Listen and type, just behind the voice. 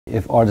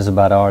If art is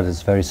about art,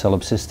 it's very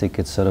solipsistic,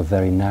 it's sort of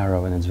very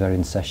narrow and it's very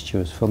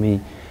incestuous. For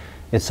me,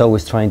 it's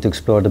always trying to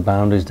explore the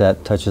boundaries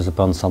that touches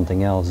upon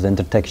something else, the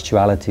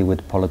intertextuality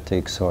with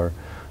politics or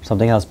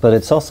something else. But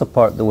it's also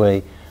part of the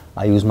way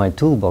I use my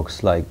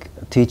toolbox, like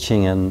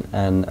teaching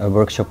and a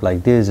workshop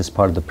like this is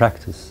part of the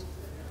practice.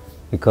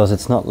 Because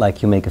it's not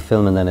like you make a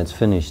film and then it's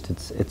finished.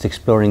 It's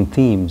exploring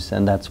themes,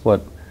 and that's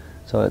what.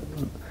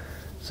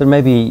 So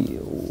maybe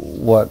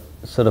what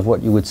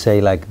you would say,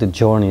 like the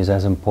journey is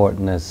as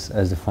important as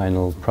the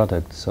final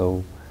product.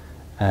 So,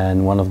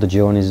 and one of the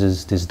journeys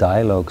is these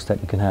dialogues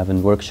that you can have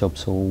in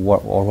workshops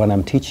or when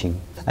I'm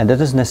teaching. And that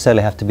doesn't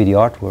necessarily have to be the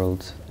art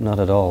world, not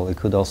at all. It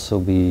could also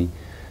be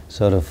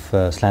sort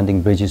of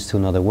slanting bridges to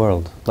another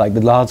world. Like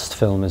the last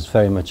film is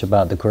very much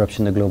about the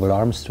corruption of the global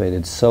arms trade.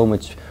 It's so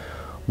much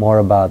more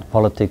about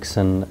politics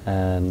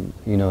and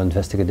you know,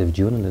 investigative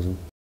journalism.